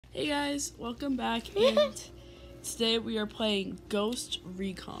Hey guys, welcome back, and today we are playing Ghost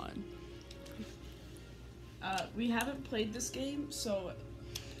Recon. We haven't played this game, so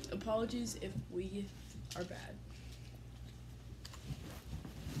apologies if we are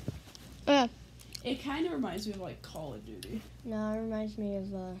bad. It kind of reminds me of like Call of Duty. No, it reminds me of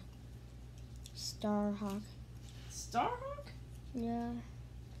Starhawk. Starhawk? Yeah.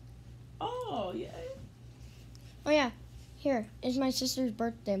 Oh, yeah. Oh yeah, here is my sister's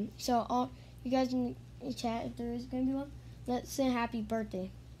birthday. So all you guys in the chat, if there is gonna be one, let's sing happy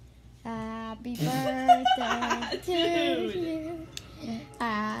birthday. Happy birthday to you.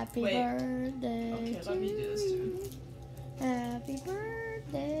 Happy birthday. Okay, to let me do this too. Happy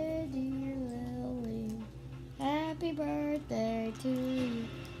birthday, dear Lily. Happy birthday to you.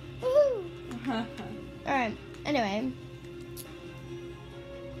 Woohoo! Alright, anyway.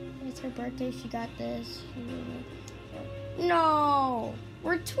 It's her birthday, she got this. No!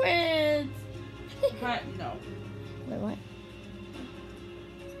 We're twins! No. Wait, what?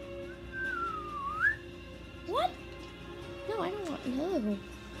 What? No, I don't want no.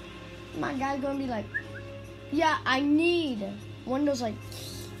 My guy's gonna be like, yeah, I need one of those, like,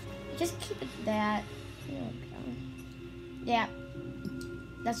 just keep it that. Yeah,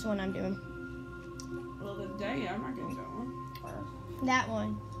 that's the one I'm doing. Well, then dang it, I'm not gonna go. That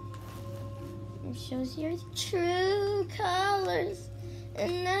one. It shows your true colors,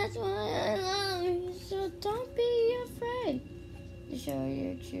 and that's why I love you. So don't be afraid to show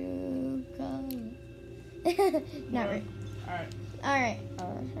your true colors. Not right. Alright.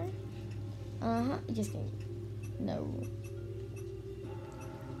 Just kidding. No.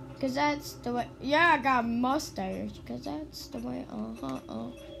 Cause that's the way. Yeah, I got a mustache. Cause that's the way.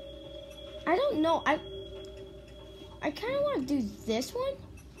 I don't know. I kind of want to do this one,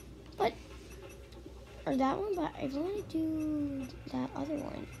 but or that one, but I want to do that other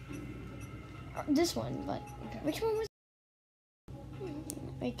one. Or this one, but okay. Which one was?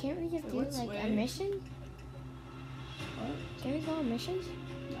 Wait, can't we just do like a mission? What? Can we go on missions?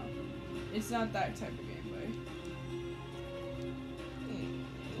 No, it's not that type of gameplay.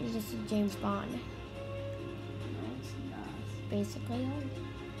 It's just James Bond. No, it's not. Basically,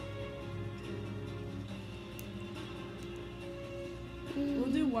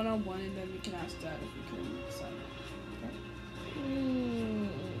 We'll do one-on-one, and then we can ask Dad if we can sign it.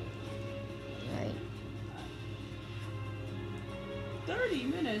 Right. 30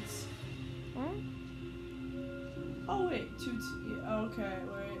 minutes? What? Oh, wait. Okay,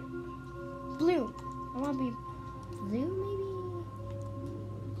 wait. Blue. I want to be blue,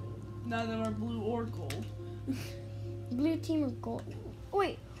 maybe? None of them are blue or gold. Blue team or gold.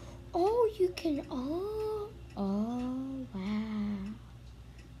 Wait. Oh, you can... Oh, wow.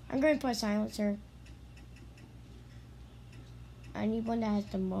 I'm going to put a silencer. I need one that has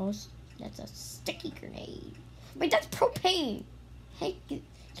the most. That's a sticky grenade. Wait, that's propane. Hey,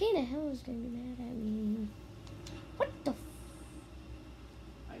 Kane the hell is going to be mad at me? What the?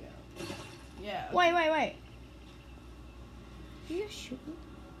 I got it. Yeah. Okay. Wait. Did you just shoot me?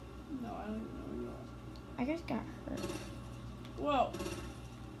 No, I don't even know where you are. I just got hurt. Whoa.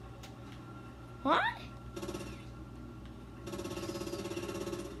 What?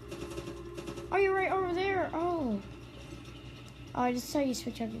 Oh, you're right over there. Oh, I just saw you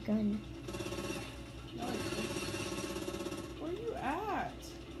switch out your gun. No, where are you at?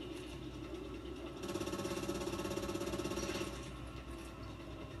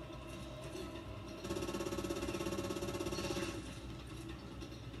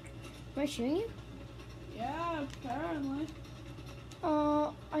 Am I shooting you? Yeah, apparently.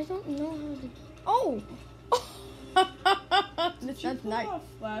 I don't know how to. Oh! That's nice.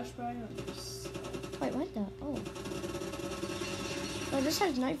 Flashbang on yourself. Wait, what the? Oh, this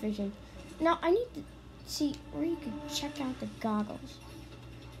has night vision. Now I need to see where you can check out the goggles.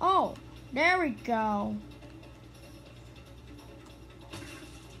 Oh, there we go.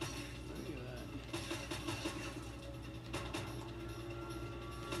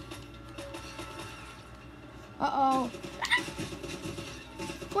 Uh-oh.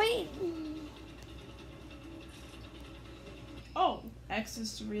 Wait. Oh, X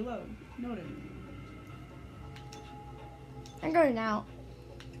is to reload. Noted. I'm going out.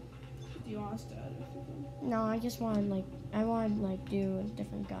 Do you want us to add it? No, I just want to do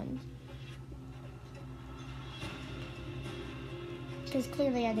different guns. Because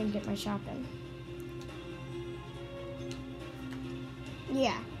clearly I didn't get my shotgun.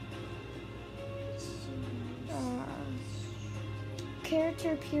 Yeah.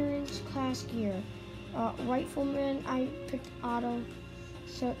 Character appearance, class gear. Rifleman, I picked auto,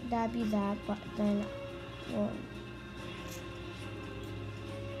 so that'd be that, but then, well,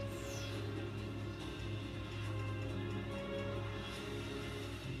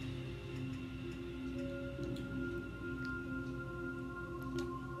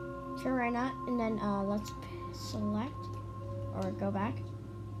 Turn right on, and then let's select or go back.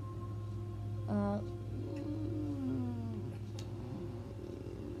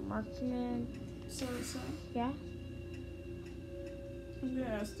 Marksman. So. Yeah. I'm gonna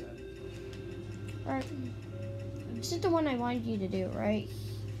ask that. Alright. This is the one I wanted you to do, right?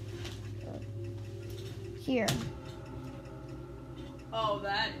 Here. Oh,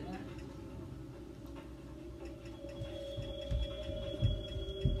 that.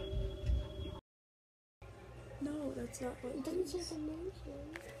 No, that's not what It doesn't say the motion.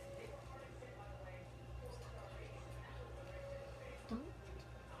 Don't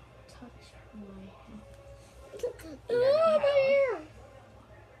touch my hand. Oh, my hair!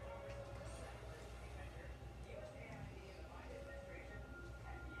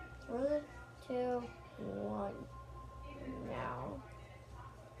 1, 2, 1. Now.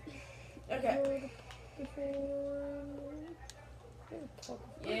 Okay.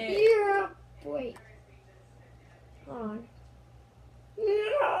 Yeah. Wait. Hold on.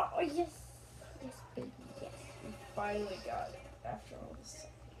 No. Yes. Yes, baby. Yes. We finally got it after all this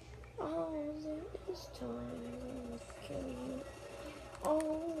time. Oh, this time. I'm gonna kill you.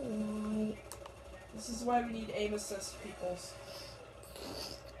 Alright. This is why we need aim assist, peoples.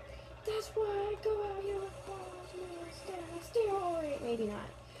 That's why I go out here with balls. Stay alright. Maybe not.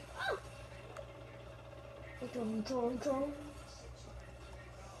 Oh. Drum.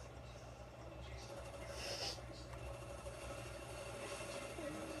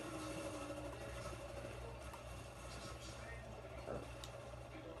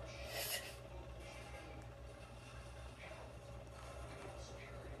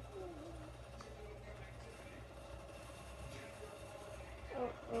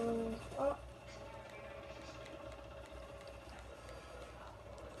 Oh.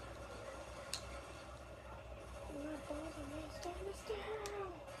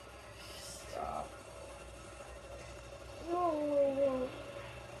 Stop. No.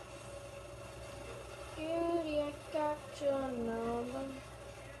 Beauty, I got your number.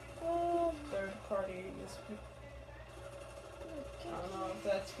 Oh, Third party is. I don't know if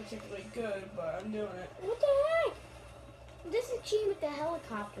that's particularly good, but I'm doing it. what the heck? This is cheating with the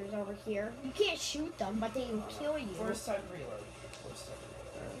helicopters over here. You can't shoot them, but they will kill you. First time reload.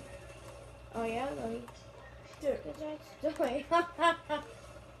 Oh yeah, like. Dude. Wait.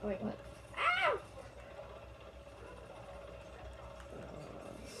 Wait, what? Ow!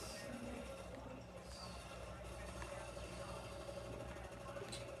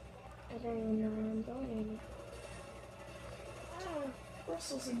 I don't even know where I'm going.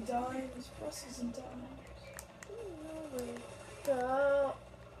 Brussels and dimes. Go.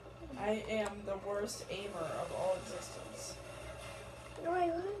 I am the worst aimer of all existence. No, wait,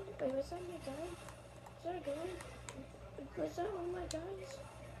 what? Wait, was that my guy? Is that a gun? Was that one of my guys?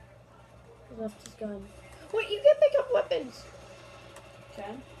 He left his gun. Wait, you can pick up weapons!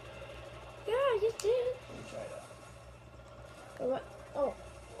 Can? Yeah, I just did. Let me try that. Oh, what? Oh.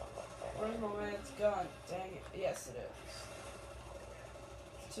 Where's my man's gun? Dang it. Yes, it is.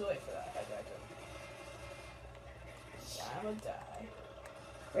 It's too late for that. I gotta go. I'm gonna die.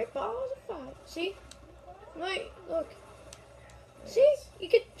 Great balls of fire. See? Wait, look. See? You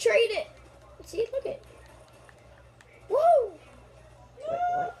can trade it. See? Look it. Whoa! Wait,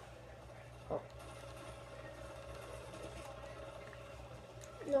 what? Oh.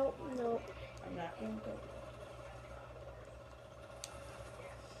 No. I'm not gonna go.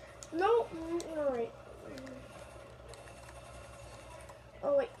 No. Alright.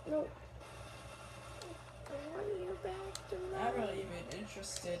 Oh, wait. No. I want you back to I'm life. not really even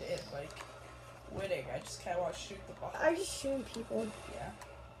interested in, like, winning. I just kind of want to shoot the ball. I'm just shooting people. Yeah.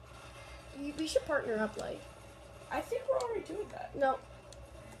 We should partner up, like. I think we're already doing that. No.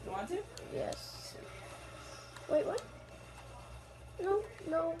 You want to? Yes. Wait, what? No.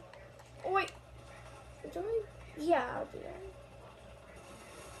 Oh, wait. Do I? Yeah, I'll do that.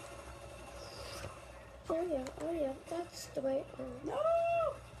 Oh yeah. That's the way. No!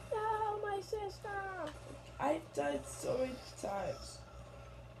 No, my sister. I've died so many times.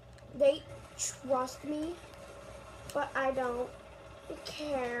 They trust me, but I don't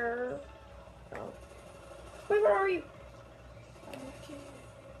care. Oh. Wait, where are you? Okay.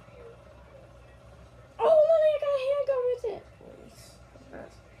 Oh, Lily, I got a handgun with it.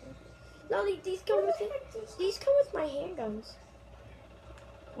 Wait. Lily, these come with it. These come with my handguns.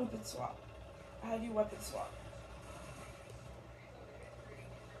 Weapon swap. How do you weapon swap?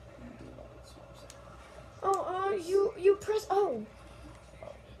 Oh, you press. Oh.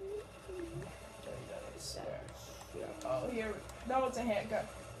 Oh, here. No, it's a handgun.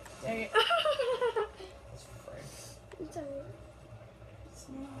 Dang it. It's free. It's alright. It's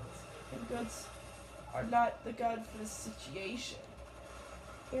not. goods are not the gun for the situation.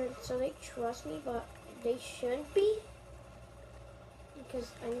 Here, so they trust me, but they shouldn't be.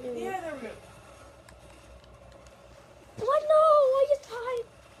 Because I'm doing. Yeah, there we go. What? No, I just died.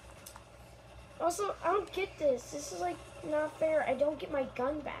 Also, I don't get this. This is like not fair. I don't get my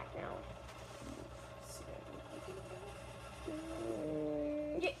gun back now.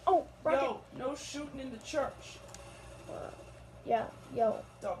 Yeah. Oh, rocket. Yo, no shooting in the church. Yeah, yo.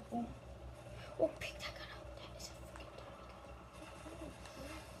 The boom. Oh, pick that gun up. That is a freaking Tommy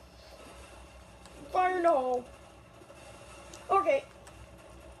gun. Fire no. Okay.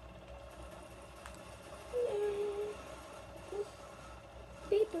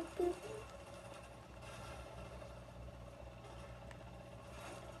 Beep, boop, boop.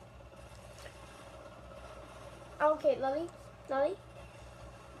 Okay, Lily. Lily,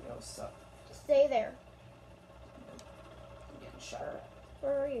 Yo, sup? stay there. I'm getting shot at.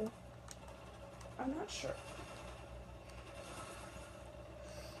 Where are you? I'm not sure.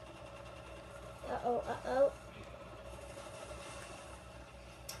 Uh-oh, uh-oh.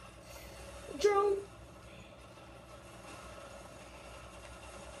 Drone.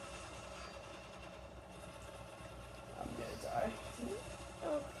 I'm gonna die.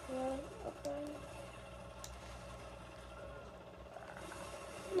 Okay, okay.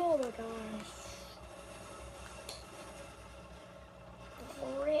 Oh my gosh.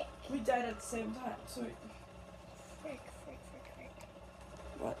 Frick. We died at the same time. Sweet. Frick.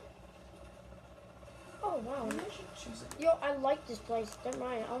 What? Oh wow. Maybe I should choose it. Yo, I like this place. Never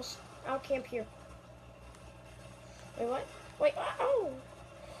mind. I'll camp here. Wait, what? Wait, oh!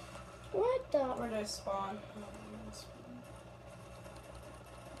 What the? Where did I spawn?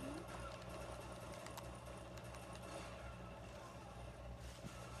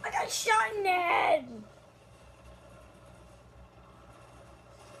 I got shot in the head!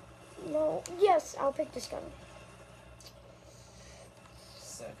 No. Yes, I'll pick this gun.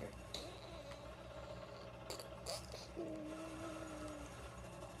 Sucker.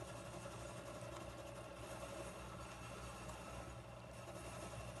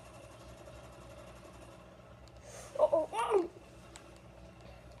 Oh.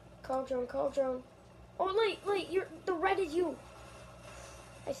 Call drone. Oh, wait, the red is you.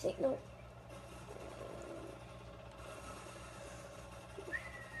 I think, no.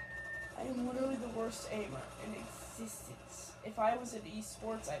 I am literally the worst aimer in existence. If I was in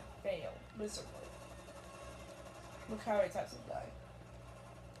esports, I'd fail miserably. Look how many times I've died.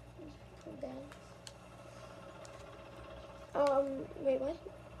 Wait, what?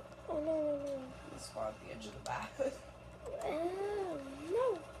 Oh, no. I spawn at the edge of the map. No.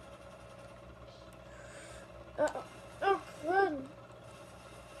 Oh, run.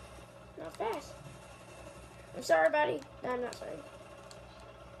 Not fast. I'm sorry, buddy. No, I'm not sorry.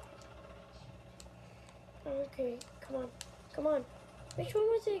 Okay, come on. Which one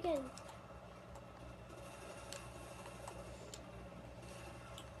was it again?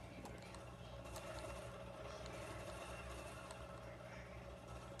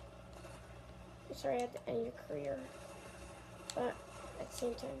 I'm sorry I had to end your career. But at the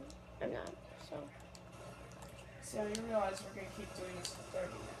same time, I'm not, so. See how you realize we're gonna keep doing this for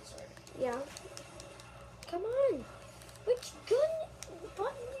 30 minutes, right? Yeah. Come on. Which gun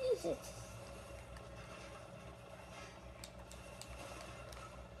button is it?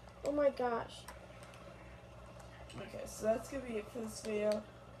 Oh my gosh. Okay, so that's gonna be it for this video.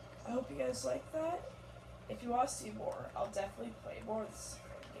 I hope you guys like that. If you want to see more, I'll definitely play more. This is a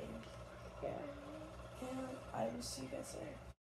fun game. Yeah. And I will see you guys later.